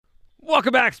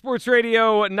Welcome back, Sports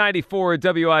Radio 94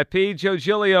 WIP. Joe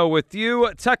Giglio with you.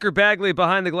 Tucker Bagley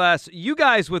behind the glass. You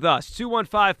guys with us.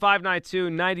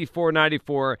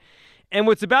 215-592-9494. And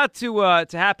what's about to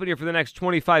happen here for the next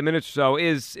 25 minutes or so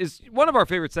is one of our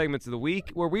favorite segments of the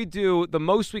week, where we do the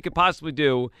most we could possibly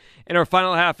do in our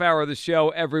final half hour of the show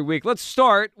every week. Let's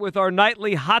start with our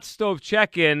nightly hot stove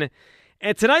check-in.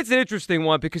 And tonight's an interesting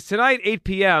one because tonight, 8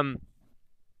 p.m.,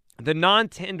 the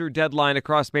non-tender deadline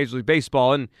across Major League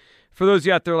Baseball. And for those of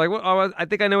you out there like, well, oh, I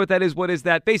think I know what that is. What is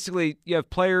that? Basically, you have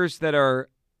players that are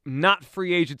not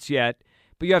free agents yet,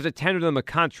 but you have to tender them a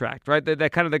contract, right? They're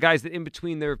kind of the guys that in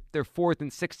between their fourth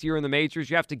and sixth year in the majors,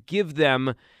 you have to give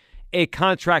them a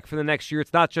contract for the next year.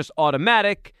 It's not just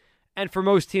automatic. And for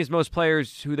most teams, most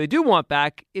players who they do want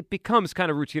back, it becomes kind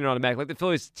of routine and automatic. Like the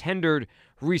Phillies tendered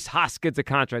Rhys Hoskins a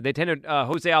contract. They tendered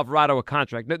Jose Alvarado a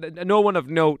contract. No one of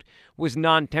note was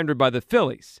non-tendered by the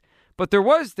Phillies. But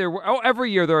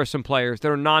every year there are some players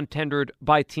that are non-tendered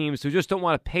by teams who just don't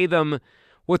want to pay them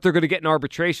what they're going to get in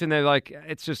arbitration. They're like,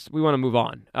 it's just, we want to move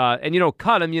on. And you don't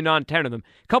cut them, you non-tender them.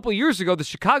 A couple of years ago, the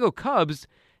Chicago Cubs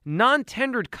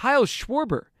non-tendered Kyle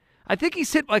Schwarber. I think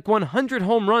he's hit like 100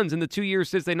 home runs in the 2 years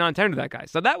since they non-tendered that guy.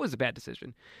 So that was a bad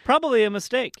decision. Probably a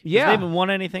mistake. Yeah. They haven't won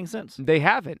anything since. They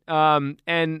haven't.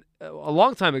 And a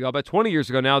long time ago, about 20 years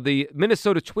ago now, the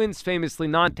Minnesota Twins famously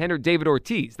non-tendered David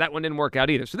Ortiz. That one didn't work out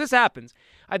either. So this happens.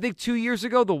 I think 2 years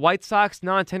ago, the White Sox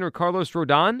non-tendered Carlos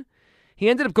Rodon. He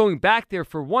ended up going back there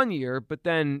for 1 year, but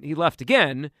then he left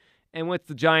again and went to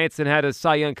the Giants and had a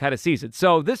Cy Young kind of season.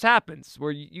 So this happens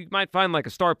where you might find like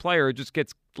a star player who just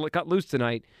gets cut loose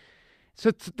tonight. So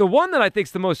the one that I think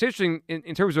is the most interesting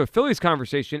in terms of a Phillies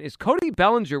conversation is Cody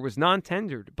Bellinger was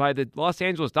non-tendered by the Los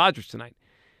Angeles Dodgers tonight.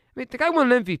 I mean, the guy won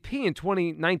an MVP in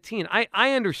 2019.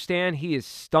 I understand he has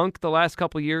stunk the last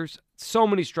couple of years. So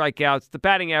many strikeouts. The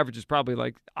batting average is probably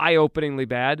like eye-openingly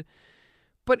bad.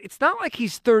 But it's not like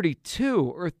he's 32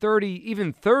 or 30,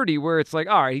 even 30, where it's like,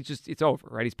 all right, it's over,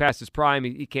 right? He's past his prime.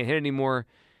 He can't hit anymore.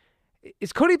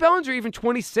 Is Cody Bellinger even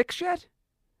 26 yet?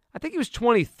 I think he was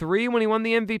 23 when he won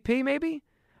the MVP, maybe?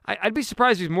 I'd be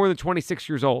surprised if he's more than 26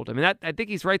 years old. I mean, I think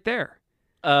he's right there.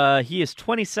 He is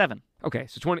 27. Okay,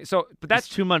 so 20. So, but that's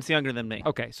He's 2 months younger than me.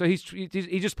 Okay, so he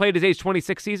just played his age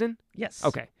 26 season? Yes.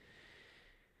 Okay.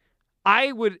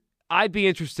 I'd be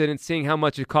interested in seeing how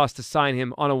much it costs to sign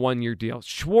him on a 1-year deal.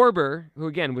 Schwarber, who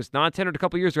again was non-tendered a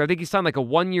couple years ago, I think he signed like a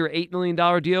 1-year $8 million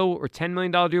deal or $10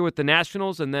 million deal with the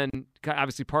Nationals, and then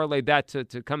obviously parlayed that to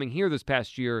coming here this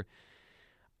past year.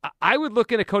 I would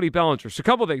look into Cody Bellinger. So a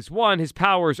couple of things. One, his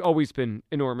power has always been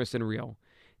enormous and real.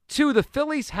 Two, the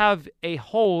Phillies have a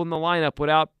hole in the lineup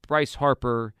without Bryce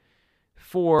Harper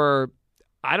for,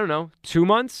 2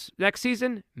 months next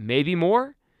season, maybe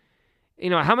more.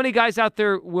 How many guys out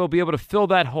there will be able to fill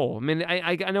that hole? I mean,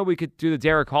 I know we could do the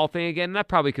Derek Hall thing again, and that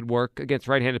probably could work against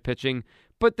right-handed pitching,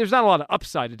 but there's not a lot of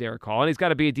upside to Derek Hall, and he's got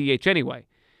to be a DH anyway.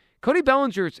 Cody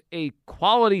Bellinger's a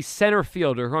quality center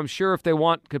fielder who I'm sure if they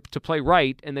want to play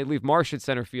right and they leave Marsh at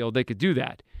center field, they could do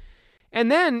that.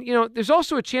 And then, there's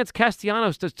also a chance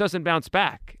Castellanos doesn't bounce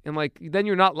back. And, then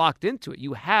you're not locked into it.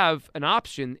 You have an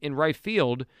option in right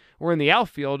field or in the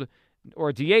outfield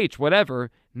or DH,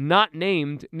 whatever, not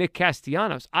named Nick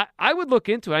Castellanos. I would look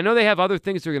into it. I know they have other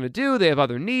things they're going to do. They have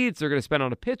other needs. They're going to spend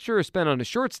on a pitcher or spend on a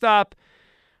shortstop.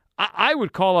 I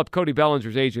would call up Cody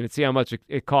Bellinger's agent and see how much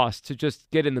it costs to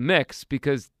just get in the mix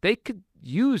because they could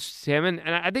use him, and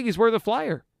I think he's worth a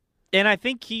flyer. And I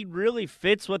think he really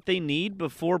fits what they need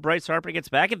before Bryce Harper gets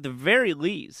back. At the very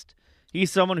least,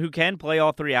 he's someone who can play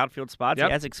all three outfield spots. Yep.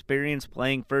 He has experience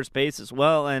playing first base as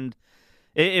well, and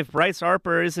if Bryce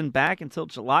Harper isn't back until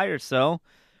July or so,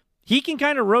 he can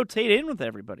kind of rotate in with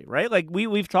everybody, right? Like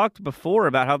we've talked before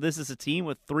about how this is a team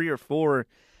with 3 or 4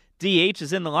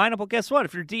 DHs in the lineup. Well, guess what?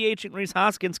 If you're DHing Rhys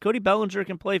Hoskins, Cody Bellinger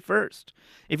can play first.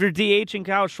 If you're DHing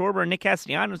Kyle Schwarber and Nick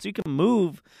Castellanos, you can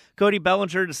move Cody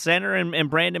Bellinger to center and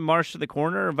Brandon Marsh to the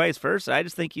corner or vice versa. I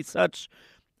just think he's such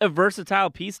a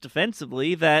versatile piece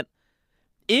defensively that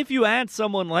if you add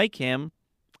someone like him,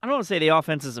 I don't want to say the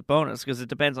offense is a bonus because it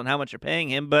depends on how much you're paying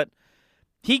him, but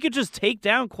he could just take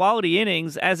down quality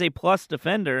innings as a plus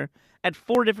defender at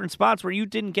 4 different spots where you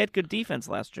didn't get good defense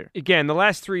last year. Again, the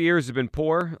last 3 years have been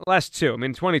poor. The last 2,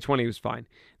 2020 was fine.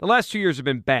 The last 2 years have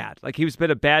been bad. He's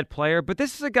been a bad player, but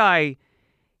this is a guy,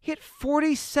 he hit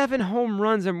 47 home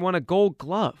runs and won a Gold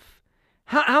Glove.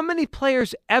 How many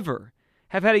players ever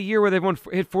have had a year where they've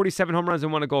hit 47 home runs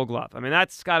and won a Gold Glove? I mean,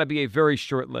 that's got to be a very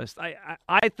short list.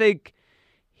 I think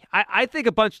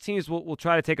a bunch of teams will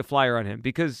try to take a flyer on him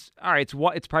because, all right,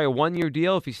 it's probably a 1-year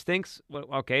deal. If he stinks, well,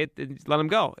 okay, let him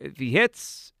go. If he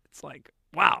hits, it's like,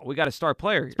 wow, we got a star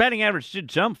player here. His batting average did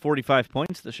jump 45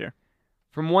 points this year.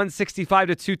 From 165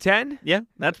 to 210? Yeah,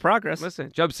 that's progress. Listen,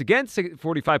 jumps again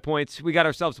 45 points. We got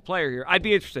ourselves a player here. I'd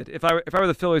be interested. If I were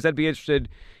the Phillies, I'd be interested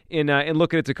in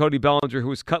looking at Cody Bellinger, who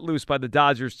was cut loose by the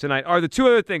Dodgers tonight. Are the two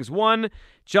other things. One,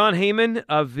 John Heyman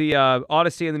of the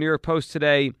Odyssey and the New York Post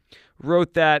today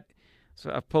wrote that, so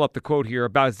I'll pull up the quote here,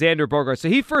 about Xander Bogaerts. So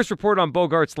he first reported on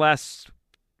Bogaerts last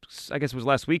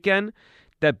weekend,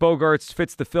 that Bogaerts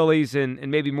fits the Phillies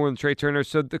and maybe more than Trey Turner.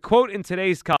 So the quote in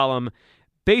today's column,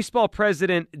 baseball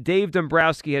president Dave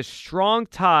Dombrowski has strong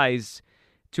ties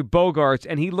to Bogaerts,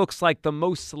 and he looks like the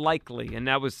most likely. And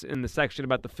that was in the section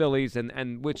about the Phillies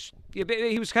and which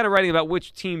he was kind of writing about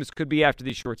which teams could be after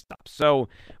these shortstops. So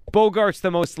Bogaerts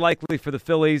the most likely for the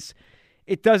Phillies.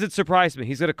 It doesn't surprise me.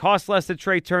 He's going to cost less than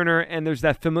Trey Turner, and there's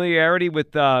that familiarity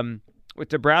with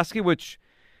Dombrowski, which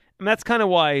that's kind of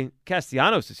why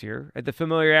Castellanos is here, the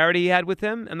familiarity he had with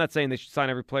him. I'm not saying they should sign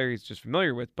every player he's just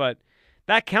familiar with, but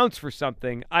that counts for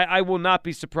something. I will not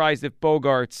be surprised if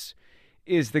Bogaerts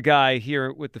is the guy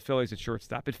here with the Phillies at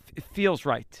shortstop. It feels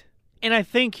right. And I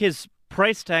think his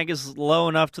price tag is low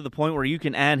enough to the point where you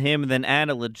can add him and then add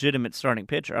a legitimate starting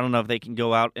pitcher. I don't know if they can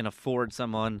go out and afford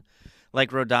someone like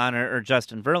Rodon or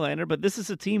Justin Verlander, but this is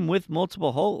a team with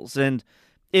multiple holes. And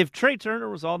if Trey Turner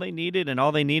was all they needed and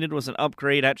all they needed was an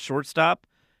upgrade at shortstop,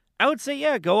 I would say,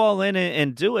 yeah, go all in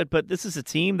and do it. But this is a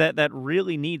team that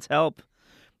really needs help,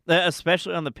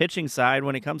 especially on the pitching side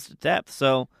when it comes to depth.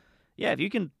 So, yeah, if you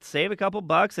can save a couple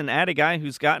bucks and add a guy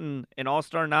who's gotten an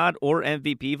All-Star nod or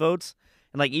MVP votes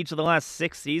in like each of the last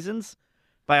 6 seasons,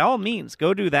 by all means,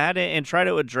 go do that and try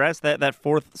to address that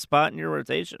fourth spot in your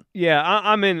rotation. Yeah,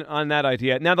 I'm in on that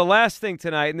idea. Now, the last thing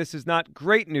tonight, and this is not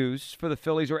great news for the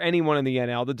Phillies or anyone in the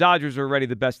NL, the Dodgers are already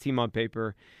the best team on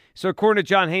paper. So according to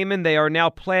John Heyman, they are now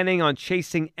planning on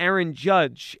chasing Aaron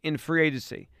Judge in free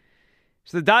agency.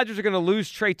 So the Dodgers are going to lose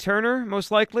Trey Turner,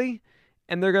 most likely,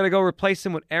 and they're going to go replace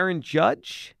him with Aaron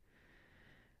Judge.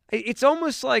 It's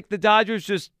almost like the Dodgers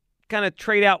just kind of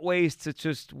trade out ways to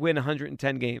just win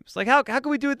 110 games. Like, how can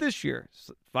we do it this year?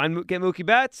 Get Mookie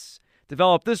Betts,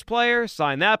 develop this player,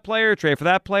 sign that player, trade for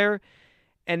that player,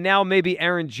 and now maybe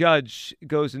Aaron Judge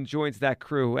goes and joins that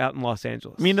crew out in Los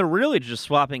Angeles. I mean, they're really just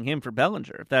swapping him for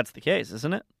Bellinger, if that's the case,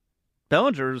 isn't it?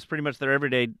 Bellinger is pretty much their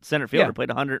everyday center fielder, played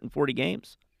 140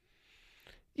 games.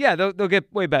 Yeah, they'll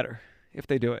get way better if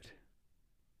they do it.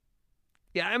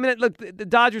 Yeah, I mean, look, the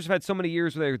Dodgers have had so many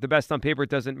years where they're the best on paper. It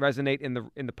doesn't resonate in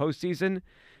the postseason,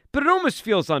 but it almost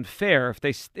feels unfair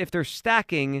if they're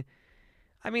stacking.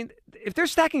 I mean, if they're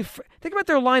stacking, think about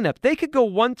their lineup. They could go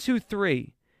 1, 2,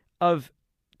 3 of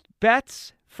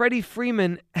Betts, Freddie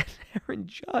Freeman, and Aaron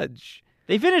Judge.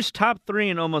 They finished top 3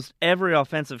 in almost every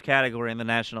offensive category in the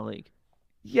National League.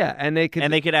 Yeah, and they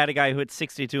could add a guy who hit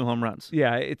 62 home runs.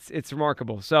 Yeah, it's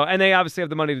remarkable. So, and they obviously have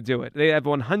the money to do it. They have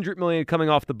 $100 million coming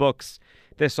off the books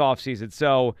this offseason.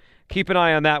 So keep an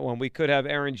eye on that one. We could have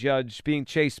Aaron Judge being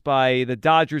chased by the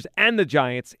Dodgers and the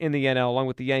Giants in the NL, along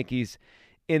with the Yankees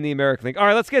in the American League. All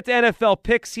right, let's get to NFL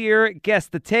picks here. Guess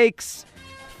the takes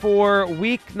for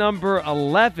week number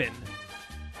 11.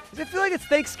 Does it feel like it's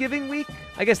Thanksgiving week?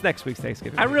 I guess next week's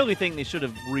Thanksgiving week. I really think they should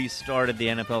have restarted the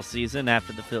NFL season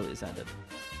after the Phillies ended.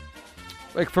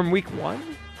 Like from week 1?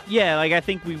 Yeah, like I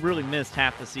think we really missed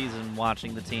half the season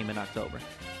watching the team in October.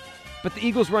 But the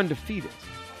Eagles were undefeated.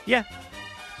 Yeah.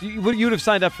 You would have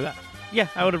signed up for that? Yeah,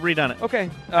 I would have redone it. Okay.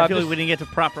 I feel like we didn't get to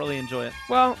properly enjoy it.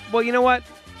 Well, you know what?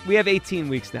 We have 18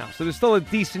 weeks now, so there's still a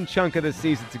decent chunk of this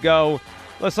season to go.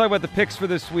 Let's talk about the picks for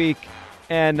this week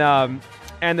and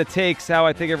the takes, how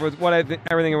I think everything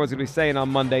everyone's going to be saying on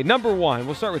Monday. Number 1,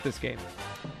 we'll start with this game.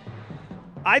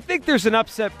 I think there's an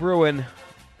upset brewing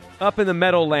up in the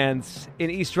Meadowlands in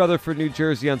East Rutherford, New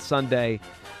Jersey on Sunday.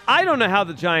 I don't know how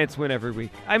the Giants win every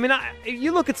week. I mean,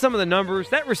 you look at some of the numbers,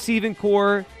 that receiving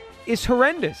core is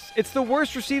horrendous. It's the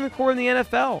worst receiving core in the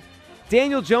NFL.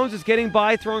 Daniel Jones is getting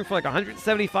by, throwing for like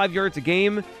 175 yards a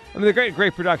game. I mean, they're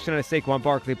great production out of Saquon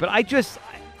Barkley, but I just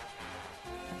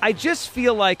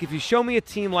feel like if you show me a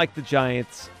team like the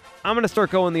Giants, I'm going to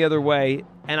start going the other way,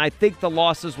 and I think the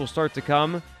losses will start to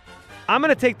come. I'm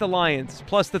going to take the Lions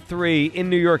plus the 3 in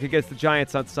New York against the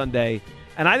Giants on Sunday,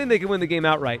 and I think they can win the game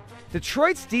outright.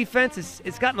 Detroit's defense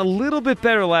has gotten a little bit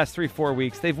better the last 3-4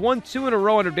 weeks. They've won 2 in a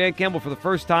row under Dan Campbell for the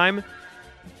first time,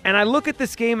 and I look at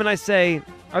this game and I say,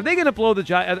 are they going to blow the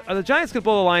Giants? Are the Giants going to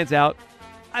blow the Lions out?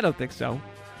 I don't think so.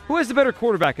 Who has the better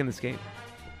quarterback in this game?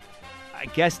 I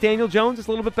guess Daniel Jones is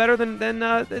a little bit better than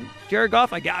Jared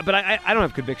Goff. But I don't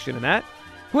have conviction in that.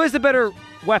 Who has the better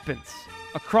weapons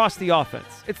across the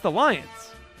offense? It's the Lions.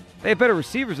 They have better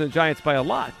receivers than the Giants by a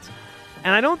lot.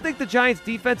 And I don't think the Giants'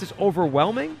 defense is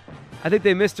overwhelming. I think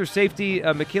they missed their safety,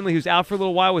 McKinley, who's out for a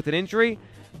little while with an injury.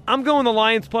 I'm going the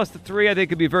Lions plus the 3. I think it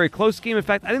could be a very close game. In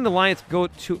fact, I think the Lions go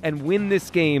to and win this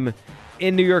game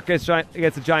in New York against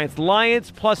the Giants.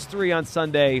 Lions plus 3 on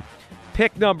Sunday.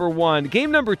 Pick number 1.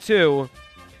 Game number 2.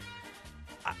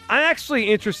 I'm actually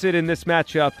interested in this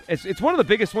matchup. It's one of the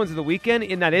biggest ones of the weekend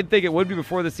in that I didn't think it would be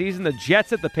before the season. The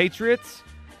Jets at the Patriots.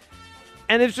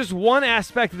 And there's just one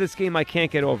aspect of this game I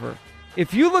can't get over.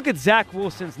 If you look at Zach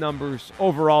Wilson's numbers,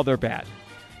 overall they're bad.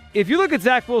 If you look at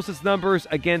Zach Wilson's numbers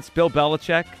against Bill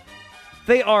Belichick,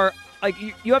 they are, like,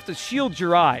 you have to shield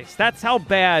your eyes. That's how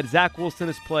bad Zach Wilson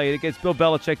has played against Bill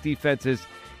Belichick defenses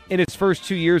in his first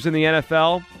 2 years in the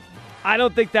NFL. I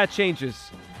don't think that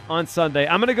changes on Sunday.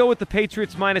 I'm going to go with the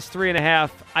Patriots minus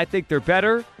 3.5. I think they're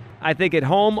better. I think at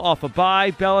home, off a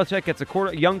bye, Belichick gets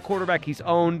a young quarterback he's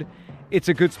owned. It's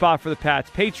a good spot for the Pats.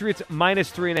 Patriots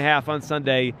minus 3.5 on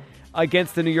Sunday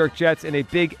against the New York Jets in a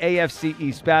big AFC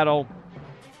East battle.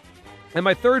 And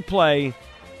my third play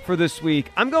for this week,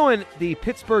 I'm going the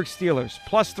Pittsburgh Steelers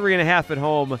plus 3.5 at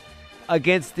home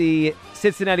against the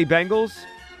Cincinnati Bengals.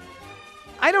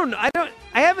 I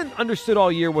haven't understood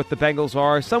all year what the Bengals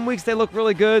are. Some weeks they look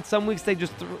really good. Some weeks they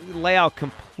just lay out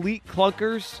complete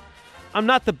clunkers. I'm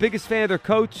not the biggest fan of their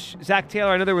coach, Zach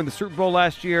Taylor. I know they were in the Super Bowl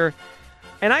last year.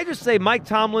 And I just say Mike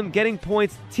Tomlin getting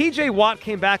points. TJ Watt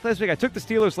came back last week. I took the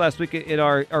Steelers last week in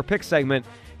our pick segment.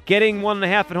 Getting 1.5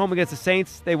 at home against the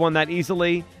Saints. They won that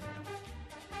easily.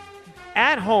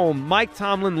 At home, Mike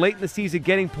Tomlin late in the season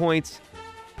getting points.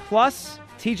 Plus,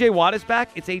 TJ Watt is back.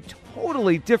 It's a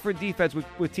totally different defense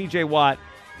with TJ Watt.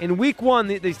 In week 1,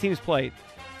 these teams played.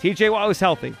 TJ Watt was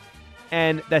healthy.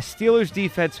 And the Steelers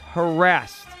defense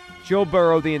harassed Joe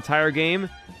Burrow the entire game.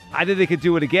 I think they could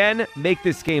do it again, make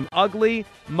this game ugly,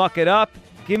 muck it up.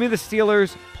 Give me the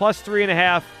Steelers plus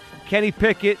 3.5. Kenny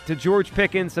Pickett to George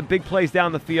Pickens, some big plays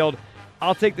down the field.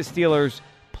 I'll take the Steelers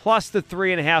plus the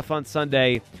 3.5 on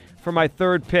Sunday for my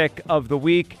third pick of the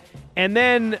week. And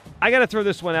then I got to throw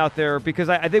this one out there because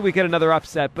I think we get another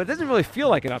upset, but it doesn't really feel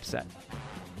like an upset.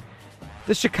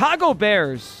 The Chicago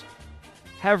Bears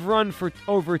have run for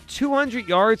over 200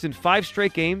 yards in 5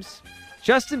 straight games.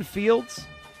 Justin Fields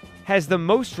has the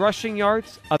most rushing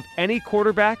yards of any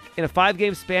quarterback in a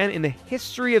 5-game span in the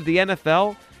history of the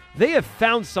NFL. They have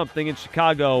found something in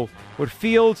Chicago with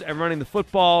Fields and running the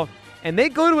football, and they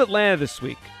go to Atlanta this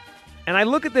week. And I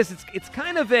look at this, it's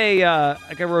kind of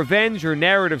like a revenge or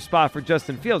narrative spot for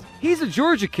Justin Fields. He's a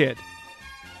Georgia kid,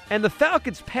 and the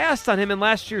Falcons passed on him in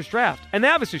last year's draft. And they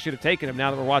obviously should have taken him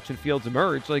now that we're watching Fields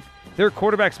emerge. Like, their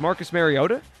quarterback's Marcus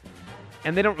Mariota,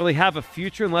 and they don't really have a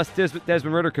future unless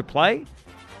Desmond Ridder could play.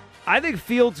 I think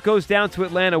Fields goes down to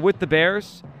Atlanta with the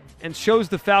Bears and shows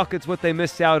the Falcons what they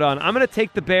missed out on. I'm going to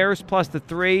take the Bears plus the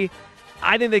 3.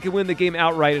 I think they can win the game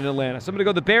outright in Atlanta. So I'm going to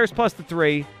go the Bears plus the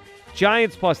 3,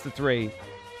 Giants plus the 3,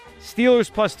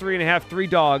 Steelers plus 3.5, 3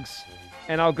 dogs,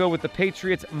 and I'll go with the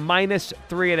Patriots minus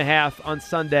 3.5 on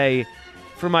Sunday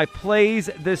for my plays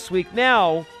this week.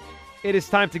 Now, it is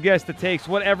time to guess the takes,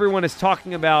 what everyone is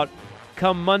talking about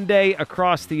come Monday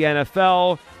across the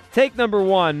NFL. Take number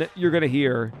 1 you're going to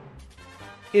hear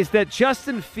is that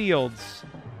Justin Fields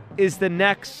is the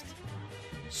next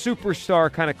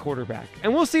superstar kind of quarterback.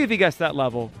 And we'll see if he gets that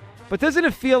level. But doesn't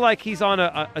it feel like he's on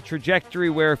a trajectory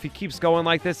where if he keeps going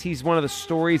like this, he's one of the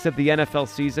stories of the NFL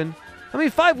season? I mean,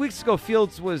 5 weeks ago,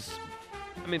 Fields was,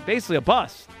 basically a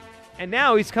bust. And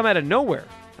now he's come out of nowhere.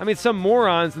 I mean, some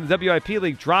morons in the WIP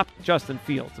League dropped Justin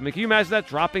Fields. Can you imagine that,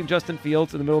 dropping Justin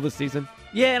Fields in the middle of the season?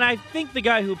 Yeah, and I think the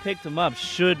guy who picked him up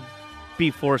should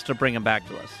be forced to bring him back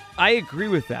to us. I agree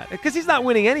with that, because he's not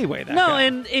winning anyway, that guy.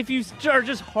 And if you are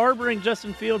just harboring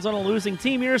Justin Fields on a losing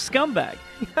team, you're a scumbag.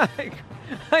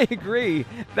 I agree.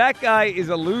 That guy is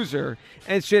a loser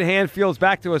and should hand Fields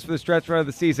back to us for the stretch run of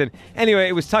the season. Anyway,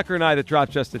 it was Tucker and I that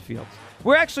dropped Justin Fields.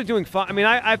 We're actually doing fine.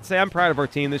 I have to say I'm proud of our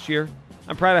team this year.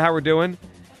 I'm proud of how we're doing.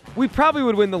 We probably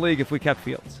would win the league if we kept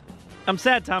Fields. I'm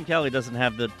sad Tom Kelly doesn't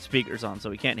have the speakers on,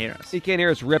 so he can't hear us. He can't hear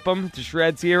us rip him to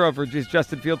shreds here over his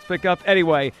Justin Fields pickup.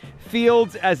 Anyway,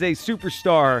 Fields as a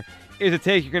superstar is a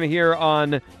take you're going to hear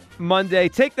on Monday.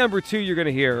 Take number 2 you're going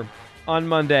to hear on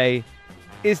Monday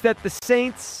is that the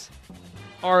Saints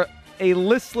are a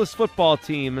listless football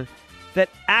team that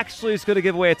actually is going to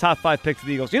give away a top 5 pick to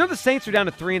the Eagles. You know the Saints are down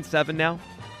to 3-7 now?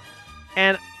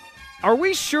 And are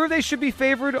we sure they should be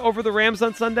favored over the Rams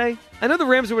on Sunday? I know the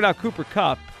Rams are without Cooper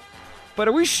Kupp, but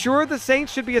are we sure the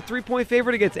Saints should be a 3-point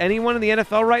favorite against anyone in the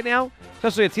NFL right now?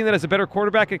 Especially a team that has a better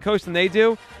quarterback and coach than they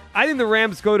do. I think the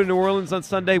Rams go to New Orleans on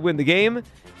Sunday, win the game,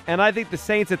 and I think the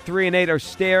Saints at 3-8 are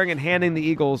staring and handing the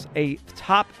Eagles a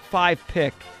top 5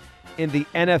 pick in the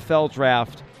NFL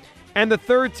draft. And the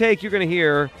third take you're going to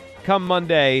hear come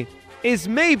Monday is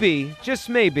maybe, just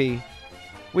maybe,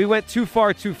 we went too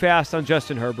far too fast on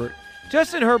Justin Herbert.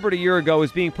 Justin Herbert a year ago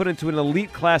was being put into an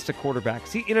elite class of quarterbacks.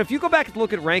 See, if you go back and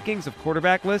look at rankings of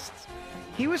quarterback lists,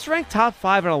 he was ranked top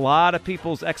 5 on a lot of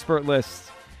people's expert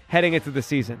lists heading into the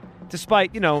season.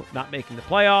 Despite, not making the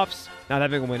playoffs, not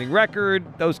having a winning record,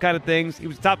 those kind of things, he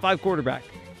was a top 5 quarterback.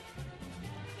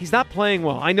 He's not playing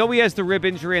well. I know he has the rib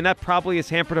injury, and that probably has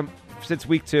hampered him since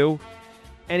week 2.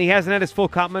 And he hasn't had his full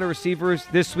complement of receivers.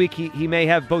 This week, he may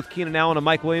have both Keenan Allen and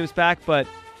Mike Williams back, but,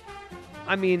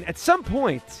 at some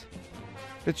point,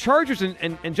 the Chargers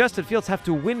and Justin Fields have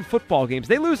to win football games.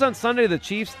 They lose on Sunday to the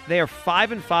Chiefs. They are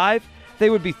 5-5. They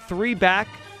would be 3 back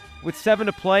with 7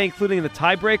 to play, including the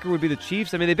tiebreaker would be the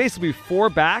Chiefs. They basically be 4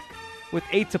 back with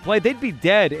 8 to play. They'd be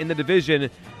dead in the division.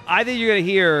 I think you're going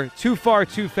to hear too far,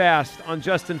 too fast on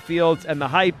Justin Fields, and the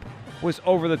hype was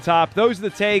over the top. Those are the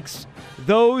takes.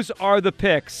 Those are the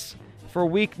picks for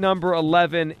week number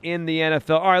 11 in the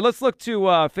NFL. All right, let's look to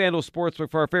FanDuel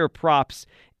Sportsbook for our favorite props.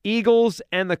 Eagles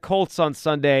and the Colts on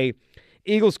Sunday.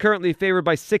 Eagles currently favored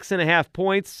by 6.5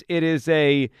 points. It is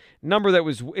a number that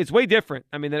it's way different.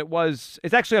 Than it was.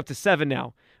 It's actually up to 7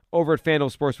 now over at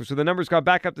FanDuel Sportsbook. So the numbers got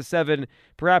back up to 7.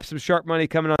 Perhaps some sharp money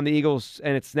coming on the Eagles,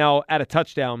 and it's now at a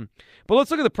touchdown. But let's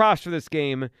look at the props for this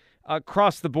game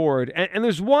across the board. And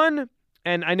there's one,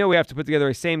 and I know we have to put together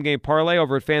a same-game parlay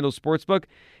over at FanDuel Sportsbook.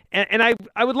 And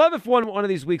I would love if one of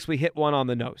these weeks we hit one on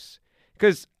the nose.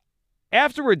 Because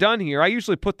after we're done here, I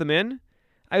usually put them in.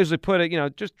 I usually put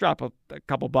it, just drop a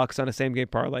couple bucks on a same-game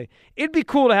parlay. It'd be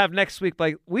cool to have next week,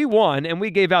 we won and we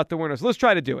gave out the winners. Let's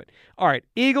try to do it. All right,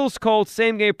 Eagles, Colts,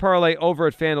 same-game parlay over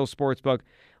at FanDuel Sportsbook.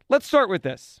 Let's start with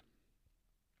this.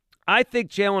 I think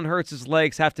Jalen Hurts'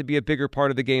 legs have to be a bigger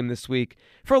part of the game this week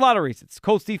for a lot of reasons.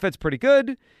 Colts defense pretty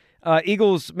good.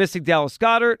 Eagles missing Dallas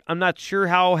Goedert. I'm not sure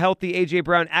how healthy A.J.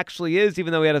 Brown actually is,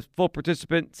 even though he had a full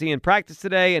participation in practice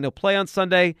today and he'll play on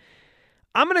Sunday.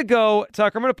 I'm going to go,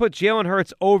 Tucker, I'm going to put Jalen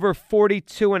Hurts over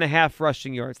 42.5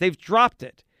 rushing yards. They've dropped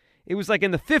it. It was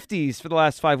in the 50s for the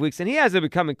last 5 weeks, and he hasn't been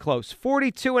coming close.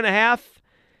 42.5,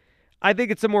 I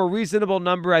think it's a more reasonable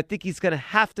number. I think he's going to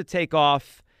have to take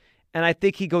off, and I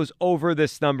think he goes over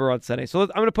this number on Sunday. So I'm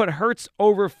going to put Hurts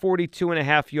over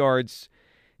 42.5 yards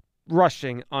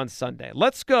rushing on Sunday.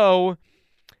 Let's go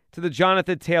to the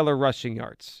Jonathan Taylor rushing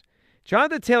yards.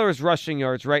 Jonathan Taylor's rushing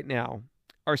yards right now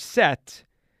are set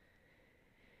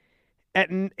at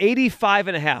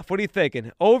 85.5. What are you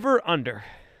thinking? Over, under?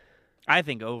 I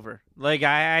think over.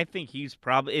 I think he's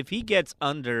probably, if he gets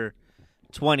under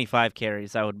 25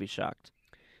 carries, I would be shocked.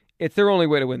 It's their only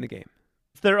way to win the game.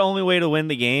 It's their only way to win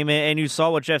the game, and you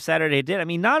saw what Jeff Saturday did.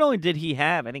 Not only did he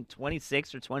have,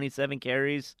 26 or 27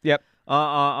 carries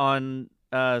on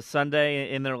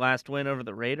Sunday in their last win over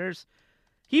the Raiders,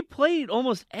 he played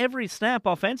almost every snap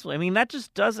offensively. That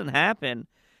just doesn't happen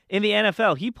in the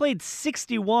NFL. He played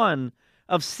 61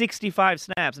 of 65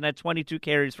 snaps and had 22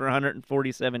 carries for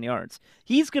 147 yards.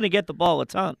 He's going to get the ball a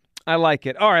ton. I like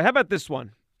it. All right, how about this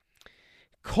one?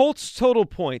 Colts total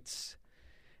points.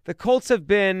 The Colts have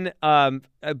been a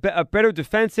better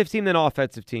defensive team than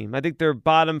offensive team. I think they're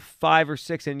bottom 5 or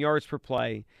 6 in yards per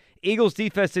play. Eagles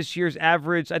defense this year's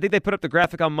average, I think they put up the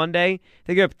graphic on Monday.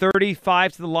 They gave up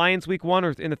 35 to the Lions week 1,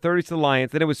 or in the 30s to the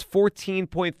Lions. Then it was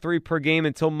 14.3 per game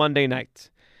until Monday night.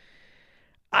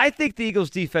 I think the Eagles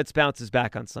defense bounces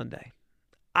back on Sunday.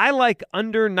 I like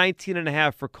under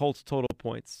 19.5 for Colts total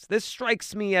points. This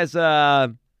strikes me as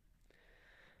a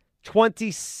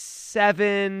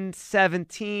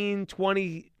 27-17,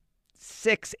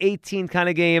 26-18 kind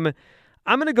of game.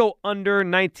 I'm going to go under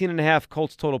 19.5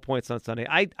 Colts total points on Sunday.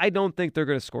 I don't think they're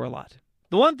going to score a lot.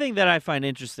 The one thing that I find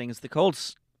interesting is the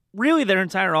Colts, really their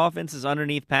entire offense is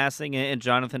underneath passing and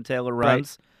Jonathan Taylor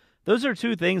runs. Right. Those are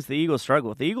two things the Eagles struggle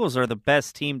with. The Eagles are the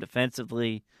best team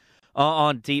defensively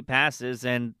on deep passes,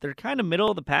 and they're kind of middle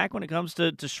of the pack when it comes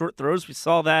to short throws. We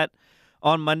saw that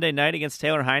on Monday night against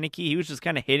Taylor Heineke. He was just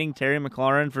kind of hitting Terry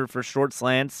McLaurin for short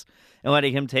slants and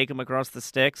letting him take him across the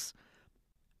sticks.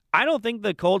 I don't think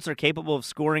the Colts are capable of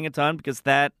scoring a ton because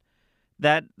that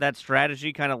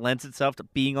strategy kind of lends itself to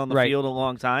being on the field a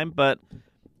long time, but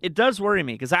it does worry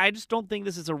me because I just don't think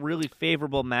this is a really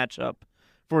favorable matchup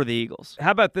for the Eagles.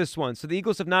 How about this one? So the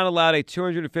Eagles have not allowed a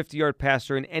 250-yard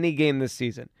passer in any game this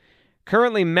season.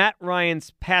 Currently, Matt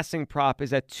Ryan's passing prop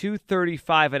is at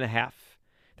 235.5.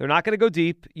 They're not going to go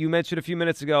deep. You mentioned a few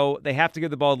minutes ago they have to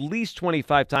give the ball at least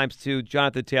 25 times to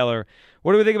Jonathan Taylor.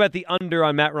 What do we think about the under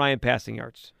on Matt Ryan passing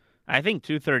yards? I think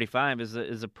 235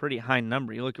 is a pretty high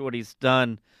number. You look at what he's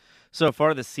done so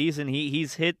far this season.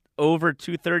 He's hit over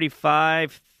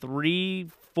 235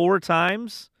 3-4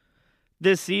 times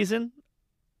this season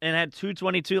and had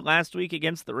 222 last week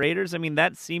against the Raiders.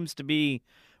 That seems to be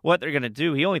what they're going to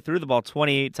do. He only threw the ball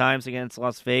 28 times against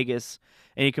Las Vegas,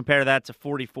 and you compare that to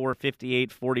 44,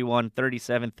 58, 41,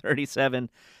 37, 37,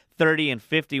 30, and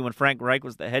 50 when Frank Reich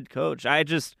was the head coach. I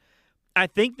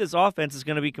think this offense is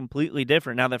going to be completely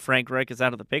different now that Frank Reich is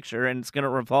out of the picture, and it's going to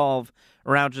revolve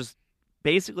around just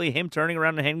basically him turning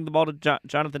around and handing the ball to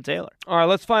Jonathan Taylor. All right,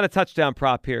 let's find a touchdown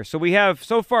prop here. So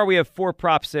so far we have 4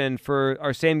 props in for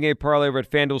our same-game parlay over at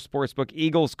FanDuel Sportsbook.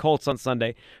 Eagles, Colts on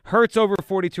Sunday. Hurts over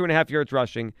 42.5 yards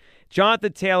rushing.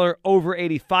 Jonathan Taylor over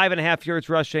 85.5 yards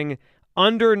rushing.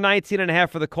 Under 19.5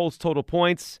 for the Colts total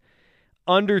points.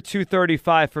 Under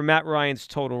 235 for Matt Ryan's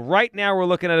total. Right now we're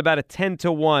looking at about a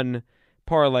 10-1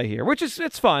 parlay here, which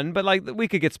it's fun, but like we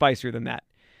could get spicier than that.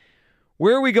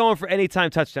 Where are we going for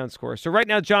anytime touchdown score? So right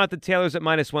now, Jonathan Taylor's at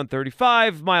minus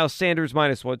 135, Miles Sanders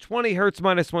minus 120, Hurts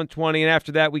minus 120, and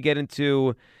after that, we get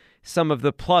into some of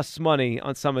the plus money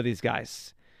on some of these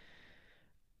guys.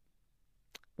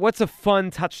 What's a fun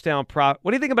touchdown prop?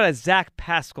 What do you think about a Zach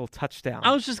Pascal touchdown?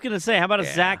 I was just going to say, how about a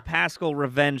Zach Pascal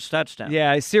revenge touchdown?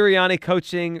 Yeah, Sirianni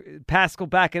coaching, Pascal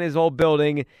back in his old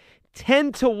building.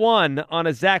 10-1 on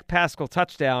a Zach Pascal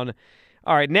touchdown.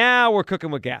 All right, now we're cooking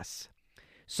with gas.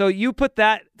 So you put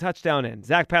that touchdown in,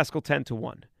 Zach Pascal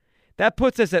 10-1. That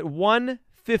puts us at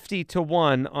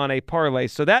 150-1 on a parlay.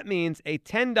 So that means a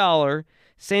 $10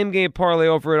 same-game parlay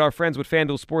over at our friends with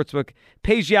FanDuel Sportsbook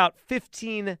pays you out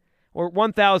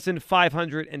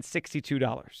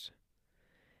 $1,562.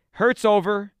 Hurts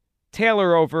over,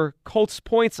 Taylor over, Colts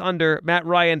points under, Matt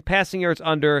Ryan passing yards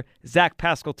under, Zach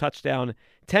Pascal touchdown.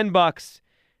 $10,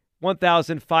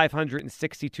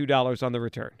 $1,562 on the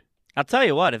return. I'll tell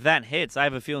you what, if that hits, I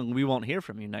have a feeling we won't hear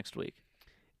from you next week.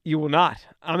 You will not.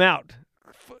 I'm out.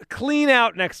 Clean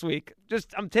out next week.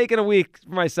 I'm taking a week for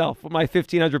myself with my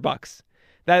 $1,500.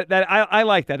 I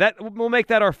like that. We'll make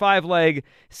that our 5-leg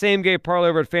same game parlay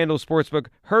over at FanDuel Sportsbook.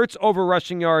 Hurts over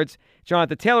rushing yards,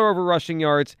 Jonathan Taylor over rushing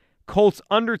yards, Colts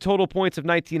under total points of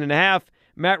 19.5,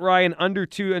 Matt Ryan under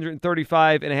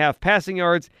 235.5 passing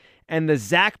yards, and the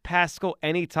Zach Pascal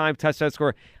anytime touchdown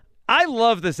score. I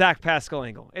love the Zach Pascal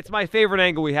angle. It's my favorite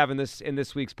angle we have in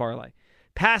this week's parlay.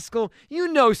 Pascal,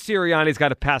 Sirianni's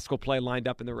got a Pascal play lined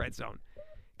up in the red zone.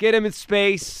 Get him in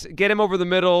space, get him over the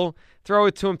middle, throw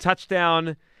it to him,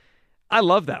 touchdown. I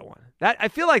love that one. I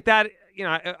feel like that.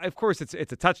 Of course it's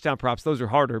a touchdown props; those are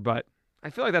harder, but I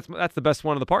feel like that's the best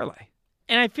one of the parlay.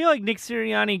 And I feel like Nick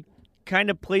Sirianni kind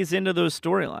of plays into those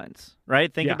storylines,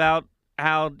 right? Think about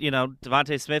how,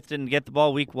 Devontae Smith didn't get the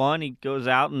ball week 1. He goes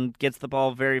out and gets the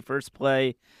ball very first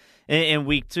play in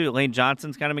week 2. Lane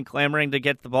Johnson's kind of been clamoring to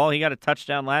get the ball. He got a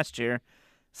touchdown last year.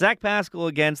 Zach Pascal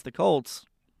against the Colts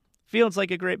feels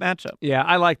like a great matchup. Yeah,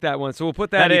 I like that one. So we'll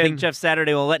put that in. Do you think Jeff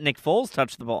Saturday will let Nick Foles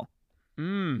touch the ball?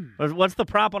 What's the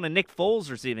prop on a Nick Foles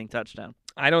receiving touchdown?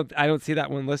 I don't see that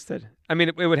one listed. I mean,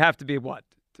 it would have to be what?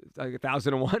 Like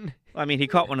 1,001. I mean, he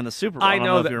caught one in the Super Bowl. I don't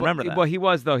know if you remember that. Well, he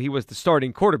was though. He was the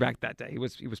starting quarterback that day. He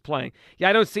was playing. Yeah,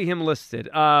 I don't see him listed.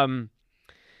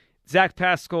 Zach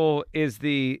Pascal is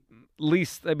the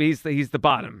least. I mean, he's the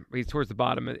bottom. He's towards the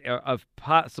bottom of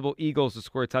possible Eagles to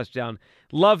score a touchdown.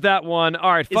 Love that one.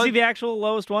 All right, is he the actual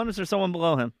lowest one? Is there someone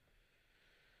below him?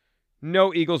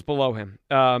 No Eagles below him.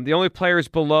 The only players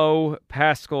below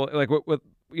Pascal, like with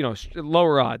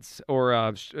lower odds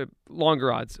or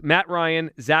longer odds. Matt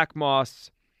Ryan, Zach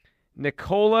Moss,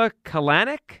 Nikola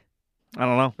Kalanick. I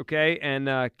don't know. Okay, and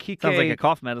Kike. Sounds like a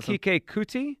cough medicine. Kike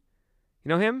Kuti. You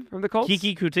know him from the Colts?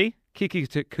 Keke Kuti? Keke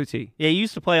Kuti. Yeah, he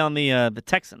used to play on the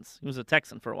Texans. He was a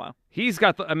Texan for a while. He's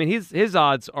got his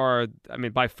odds are,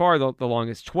 by far the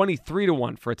longest,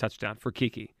 23-1 for a touchdown for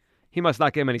Keke. He must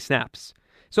not get many snaps.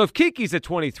 So if Kiki's at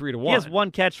 23-1. He has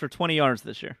one catch for 20 yards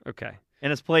this year. Okay.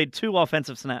 And has played 2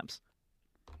 offensive snaps.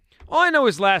 All I know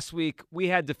is last week we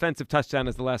had defensive touchdown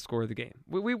as the last score of the game.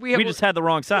 We just had the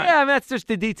wrong side. Yeah, that's just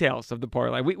the details of the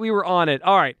parlay. We were on it.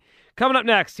 All right. Coming up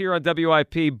next here on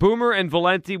WIP, Boomer and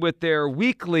Valenti with their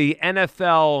weekly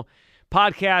NFL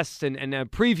podcast and a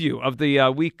preview of the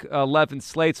Week 11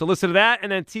 slate. So listen to that,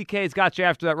 and then TK's got you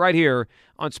after that right here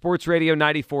on Sports Radio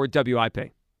 94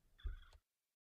 WIP.